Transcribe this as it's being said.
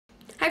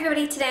Hi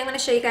everybody, today I'm going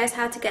to show you guys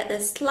how to get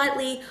this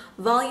slightly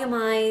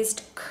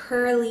volumized,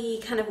 curly,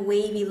 kind of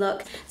wavy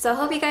look. So I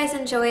hope you guys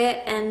enjoy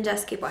it and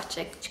just keep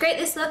watching. To create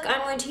this look, I'm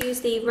going to use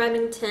the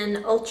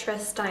Remington Ultra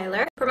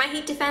Styler. For my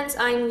heat defense,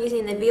 I'm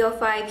using the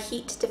VO5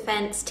 Heat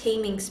Defense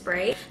Taming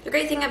Spray. The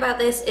great thing about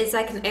this is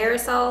like an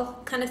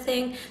aerosol kind of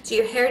thing, so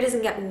your hair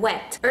doesn't get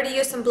wet. I already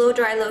used some blow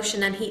dry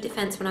lotion and heat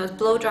defense when I was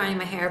blow drying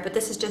my hair, but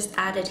this is just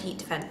added heat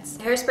defense.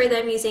 The hairspray that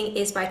I'm using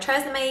is by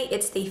TheMakeupChair.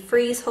 It's the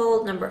Freeze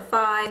Hold number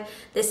 5.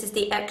 This is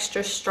the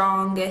extra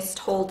strongest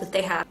hold that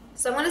they have.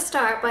 So I'm going to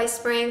start by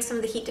spraying some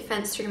of the heat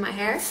defense through my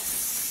hair.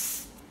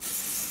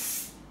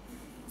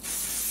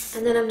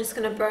 And then I'm just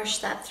going to brush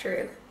that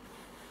through.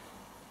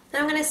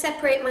 Then I'm going to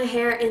separate my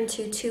hair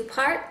into two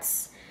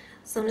parts.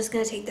 So I'm just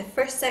going to take the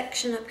first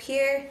section up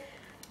here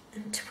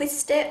and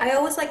twist it. I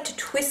always like to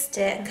twist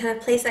it and kind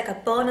of place like a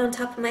bun on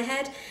top of my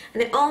head,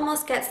 and it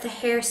almost gets the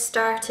hair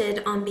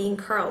started on being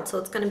curled, so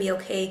it's going to be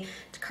okay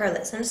to curl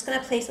it. So I'm just going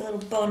to place a little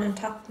bun on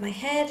top of my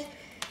head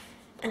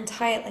and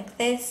tie it like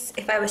this.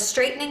 If I was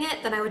straightening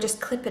it, then I would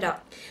just clip it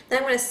up. Then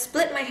I'm going to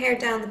split my hair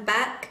down the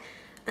back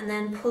and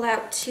then pull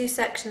out two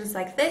sections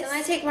like this. Then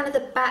I take one of the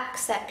back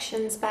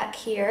sections back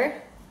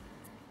here.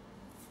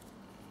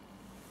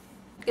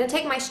 I'm going to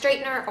take my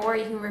straightener, or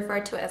you can refer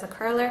to it as a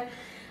curler,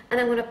 and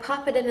I'm going to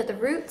pop it in at the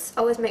roots.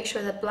 Always make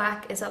sure that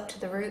black is up to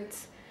the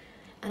roots.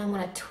 And I'm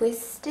going to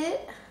twist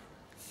it,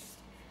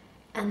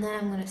 and then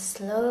I'm going to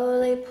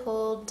slowly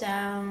pull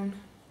down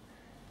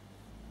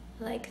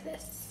like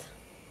this.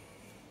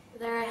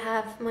 There I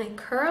have my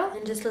curl,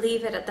 and just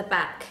leave it at the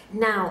back.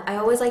 Now, I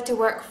always like to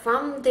work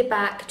from the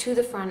back to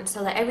the front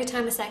so that every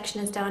time a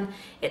section is done,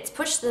 it's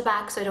pushed to the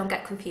back so I don't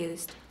get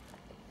confused.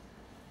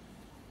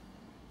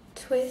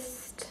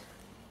 Twist,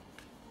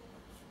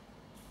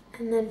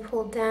 and then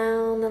pull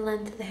down the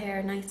length of the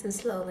hair nice and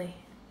slowly.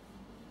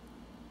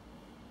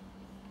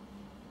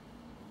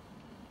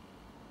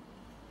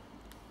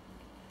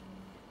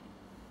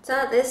 So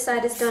that this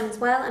side is done as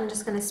well, I'm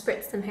just going to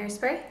spritz some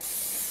hairspray.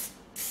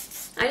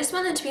 I just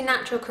want it to be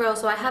natural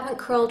curls, so I haven't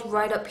curled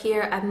right up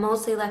here. I've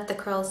mostly left the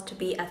curls to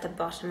be at the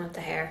bottom of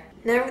the hair.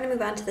 Now we're going to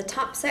move on to the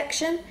top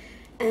section,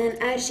 and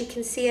as you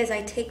can see as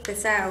I take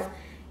this out,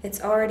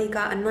 it's already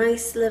got a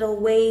nice little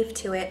wave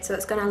to it, so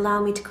it's going to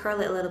allow me to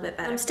curl it a little bit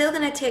better. I'm still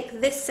going to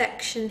take this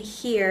section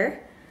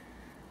here,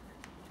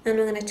 and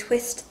I'm going to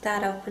twist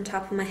that up on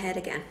top of my head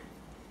again.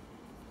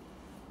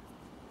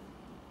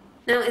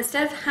 Now,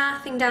 instead of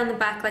halving down the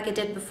back like I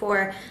did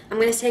before, I'm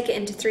going to take it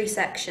into three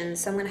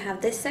sections. So I'm going to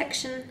have this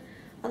section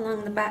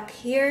along the back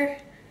here,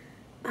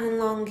 and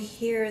along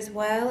here as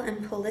well,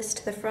 and pull this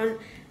to the front,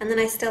 and then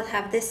I still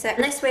have this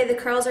section. This way the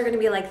curls are going to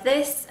be like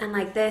this, and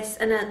at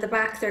the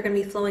back they're going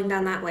to be flowing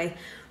down that way.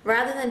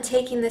 Rather than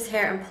taking this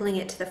hair and pulling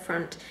it to the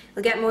front,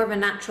 you'll get more of a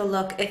natural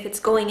look if it's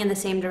going in the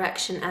same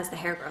direction as the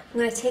hair grows. I'm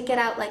going to take it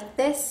out like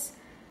this,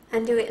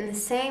 and do it in the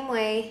same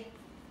way,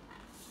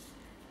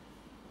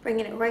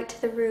 bringing it right to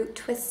the root,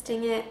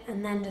 twisting it,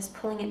 and then just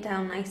pulling it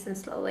down nice and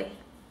slowly.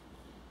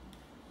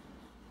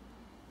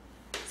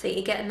 So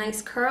you get a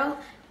nice curl,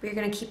 but you're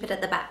going to keep it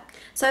at the back.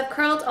 So I've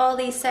curled all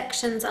these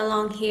sections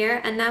along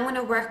here, and now I'm going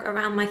to work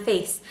around my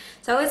face.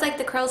 So I always like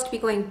the curls to be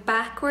going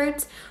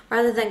backwards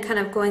rather than kind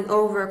of going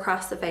over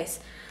across the face.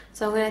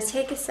 So I'm going to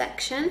take a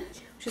section,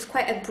 which is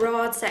quite a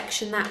broad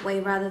section that way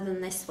rather than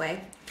this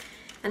way.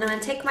 And I'm going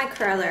to take my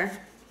curler,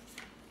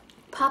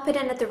 pop it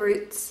in at the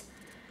roots,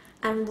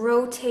 and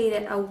rotate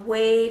it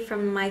away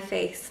from my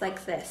face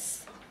like this.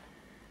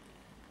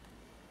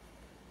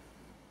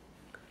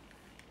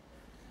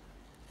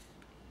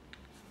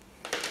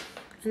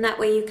 And that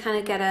way you kind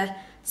of get a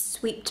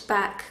sweeped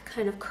back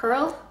kind of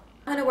curl.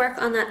 I'm going to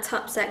work on that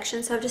top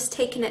section, so I've just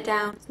taken it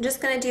down. I'm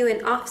just going to do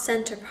an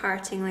off-center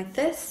parting like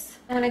this.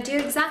 I'm going to do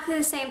exactly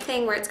the same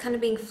thing where it's kind of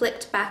being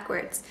flipped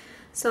backwards.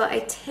 So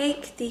I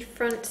take the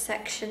front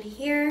section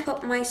here,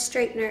 put my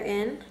straightener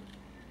in,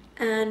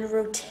 and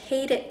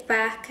rotate it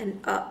back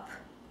and up.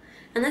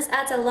 And this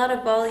adds a lot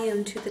of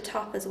volume to the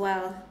top as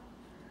well.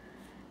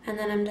 And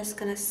then I'm just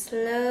going to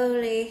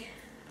slowly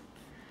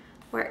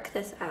work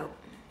this out.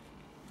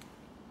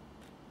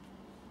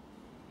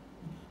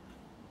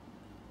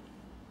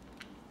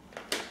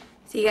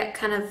 So you get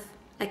kind of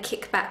a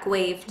kickback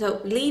wave.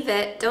 So leave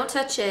it, don't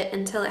touch it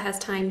until it has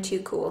time to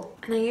cool.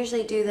 And I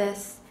usually do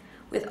this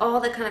with all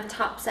the kind of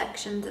top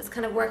sections. It's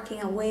kind of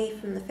working away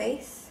from the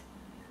face.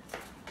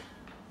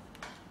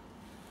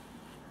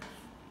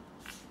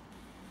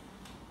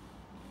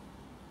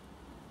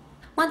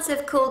 Once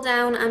they've cooled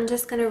down, I'm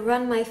just going to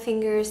run my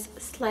fingers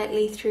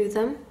slightly through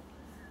them.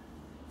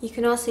 You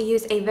can also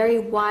use a very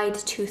wide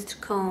toothed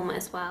comb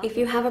as well. If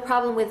you have a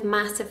problem with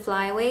massive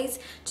flyaways,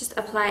 just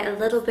apply a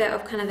little bit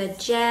of kind of a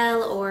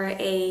gel or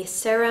a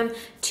serum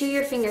to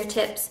your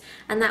fingertips,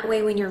 and that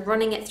way when you're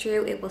running it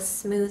through, it will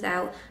smooth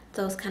out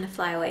those kind of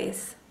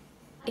flyaways.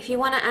 If you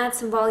want to add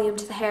some volume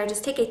to the hair,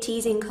 just take a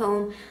teasing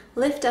comb,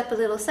 lift up a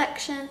little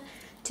section,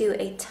 do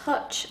a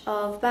touch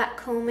of back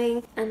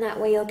combing, and that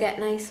way you'll get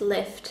nice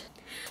lift.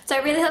 So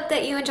I really hope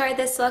that you enjoyed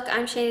this look.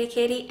 I'm Shady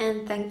Katie,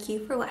 and thank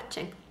you for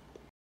watching.